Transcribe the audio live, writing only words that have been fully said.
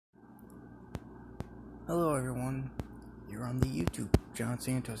Hello everyone, you're on the YouTube, John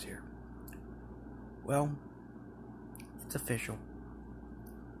Santos here. Well, it's official.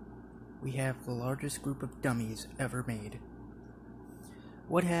 We have the largest group of dummies ever made.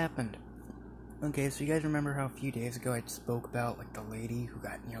 What happened? Okay, so you guys remember how a few days ago I spoke about the lady who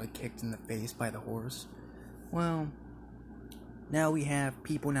got nearly kicked in the face by the horse? Well, now we have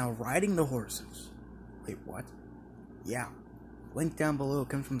people now riding the horses. Wait, what? Yeah. Link down below. It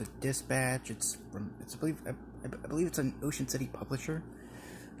comes from the Dispatch. I believe it's an Ocean City publisher.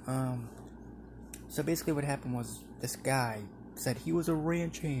 So basically what happened was this guy said he was a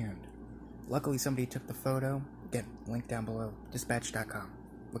ranch hand. Luckily somebody took the photo. Again, link down below. Dispatch.com.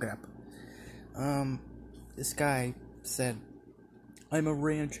 Look it up. This guy said, I'm a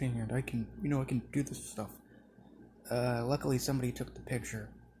ranch hand. I can do this stuff. Luckily somebody took the picture.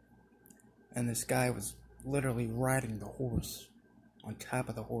 And this guy was literally riding the horse. On top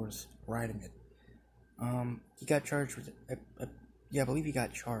of the horse, riding it. He got charged with, I believe he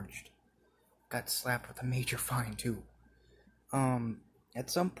got charged. Got slapped with a major fine, too. At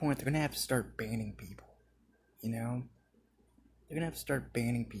some point, they're gonna have to start banning people. They're gonna have to start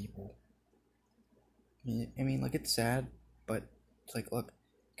banning people. I mean, it's sad, but it's look,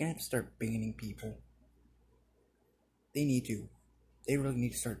 they're gonna have to start banning people. They need to. They really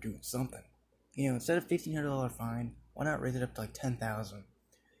need to start doing something. Instead of $1,500 fine, why not raise it up to $10,000?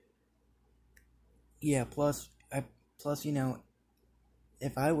 Yeah, plus, if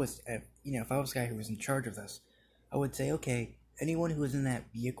I was the guy who was in charge of this, I would say, okay, anyone who was in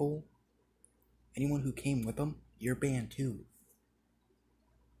that vehicle, anyone who came with them, you're banned too.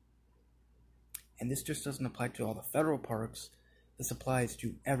 And this just doesn't apply to all the federal parks. This applies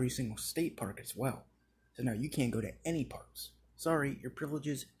to every single state park as well. So now you can't go to any parks. Sorry, your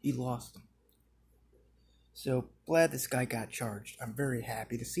privileges, you lost them. So, glad this guy got charged. I'm very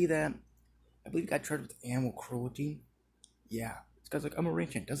happy to see that. I believe he got charged with animal cruelty. Yeah. This guy's like, I'm a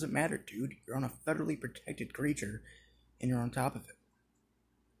ranch hand. Doesn't matter, dude. You're on a federally protected creature, and you're on top of it.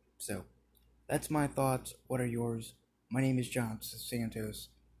 So, that's my thoughts. What are yours? My name is John Santos.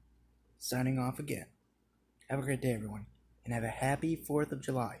 Signing off again. Have a great day, everyone. And have a happy 4th of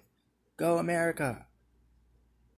July. Go America!